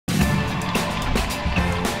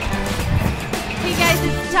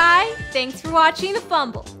Ty. Thanks for watching The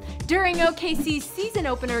Fumble. During OKC's season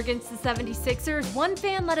opener against the 76ers, one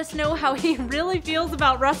fan let us know how he really feels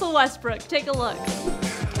about Russell Westbrook. Take a look.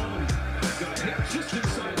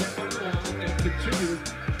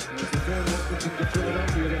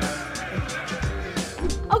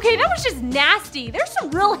 Okay, that was just nasty. There's some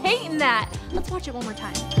real hate in that. Let's watch it one more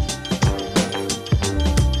time.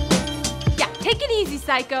 Yeah, take it easy,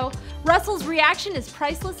 psycho. Russell's reaction is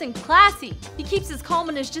priceless and classy. He keeps his calm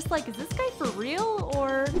and is just like, is this guy for real?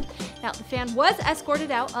 Or... Now, the fan was escorted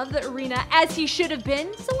out of the arena, as he should have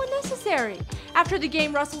been, so unnecessary. After the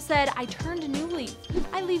game, Russell said, I turned a new leaf.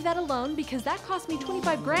 I leave that alone because that cost me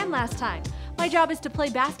 25 grand last time. My job is to play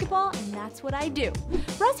basketball, and that's what I do.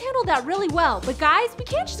 Russ handled that really well, but guys, we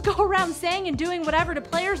can't just go around saying and doing whatever to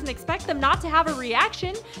players and expect them not to have a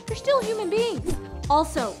reaction. They're still human beings.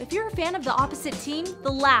 Also, if you're a fan of the opposite team, the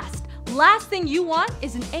last thing you want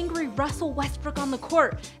is an angry Russell Westbrook on the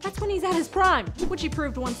court. That's when he's at his prime, which he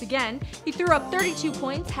proved once again. He threw up 32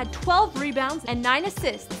 points, had 12 rebounds, and 9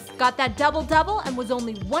 assists. Got that double-double and was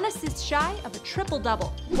only 1 assist shy of a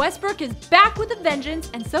triple-double. Westbrook is back with a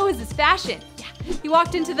vengeance, and so is his fashion. Yeah, he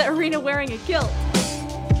walked into the arena wearing a kilt.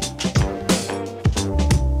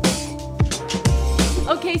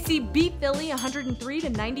 OKC beat Philly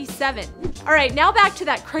 103-97. All right, now back to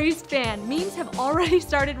that crazed fan. Memes have already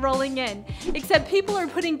started rolling in, except people are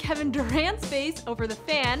putting Kevin Durant's face over the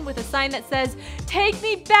fan with a sign that says, "Take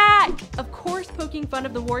me back!" Of course, poking fun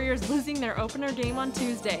of the Warriors losing their opener game on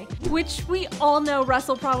Tuesday, which we all know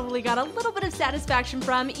Russell probably got a little bit of satisfaction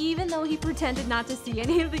from, even though he pretended not to see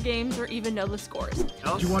any of the games or even know the scores.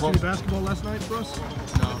 Did you watch any basketball last night, Russ?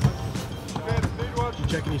 No. Did you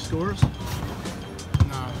check any scores?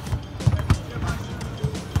 Nah.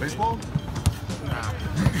 Baseball? Nah.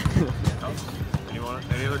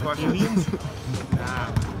 Any other questions? Indians? Nah.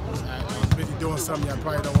 I'm busy doing something I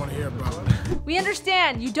probably don't want to hear about. We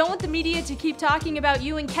understand you don't want the media to keep talking about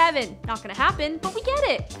you and Kevin. Not gonna happen, but we get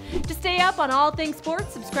it. To stay up on all things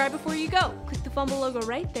sports, subscribe before you go. Click the Fumble logo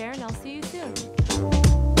right there, and I'll see you soon.